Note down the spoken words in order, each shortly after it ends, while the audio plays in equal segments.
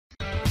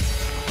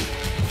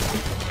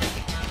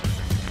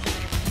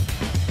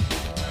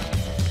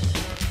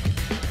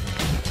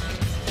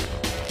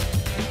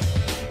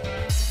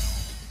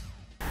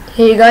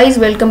Hey guys,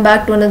 welcome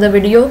back to another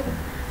video.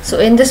 So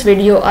in this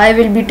video I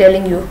will be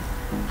telling you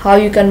how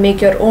you can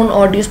make your own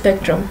audio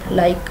spectrum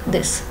like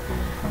this.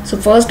 So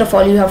first of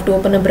all you have to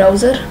open a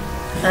browser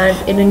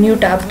and in a new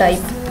tab type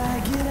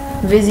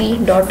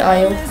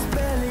vizy.io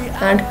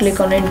and click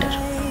on enter.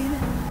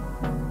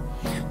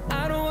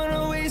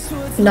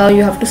 Now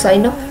you have to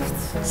sign up.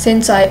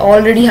 Since I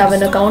already have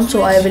an account,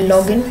 so I will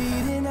log in.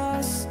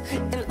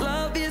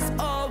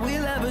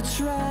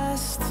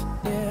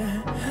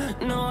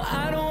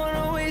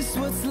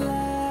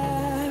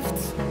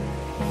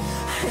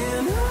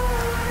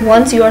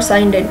 Once you are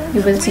signed in,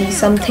 you will see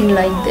something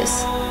like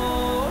this.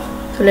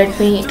 So let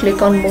me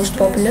click on most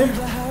popular.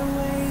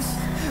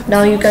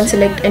 Now you can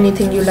select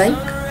anything you like.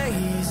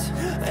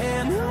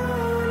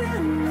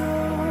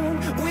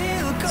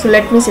 So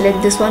let me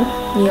select this one,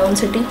 Neon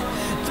City.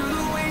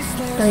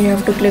 Now you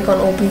have to click on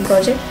open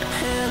project.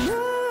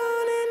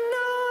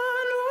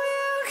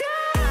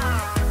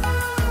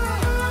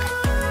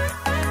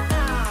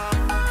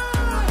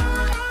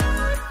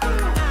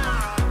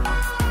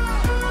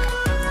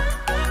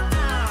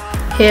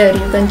 Here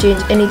you can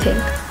change anything,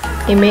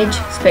 image,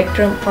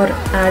 spectrum or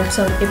add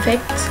some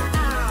effects.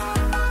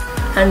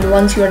 And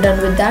once you are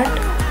done with that,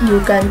 you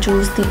can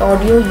choose the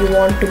audio you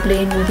want to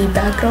play in the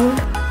background.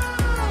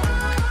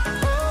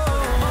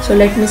 So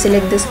let me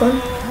select this one.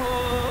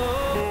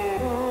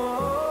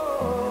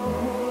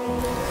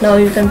 Now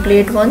you can play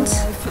it once.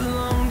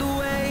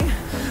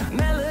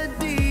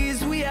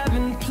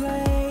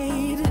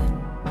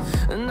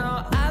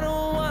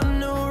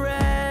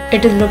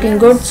 It is looking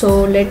good,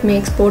 so let me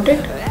export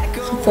it.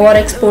 For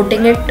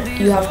exporting it,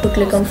 you have to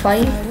click on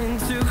file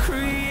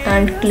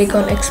and click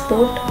on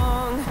export.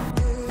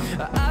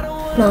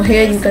 Now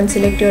here you can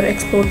select your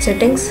export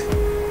settings.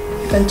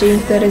 You can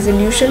change the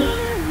resolution,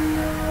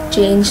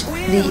 change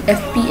the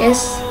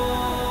FPS,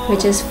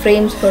 which is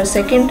frames per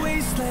second.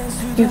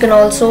 You can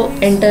also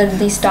enter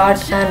the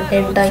start and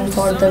end time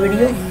for the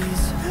video.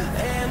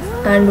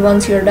 And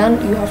once you're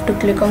done, you have to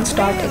click on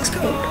start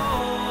export.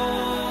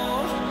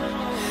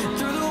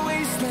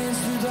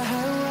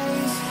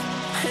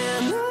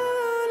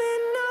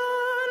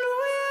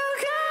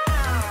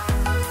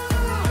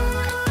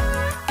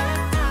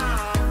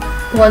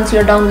 Once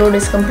your download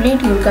is complete,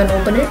 you can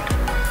open it.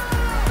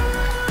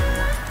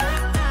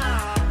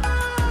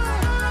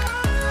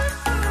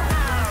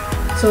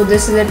 So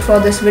this is it for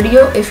this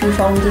video. If you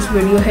found this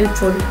video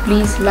helpful,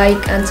 please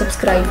like and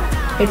subscribe.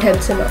 It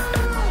helps a lot.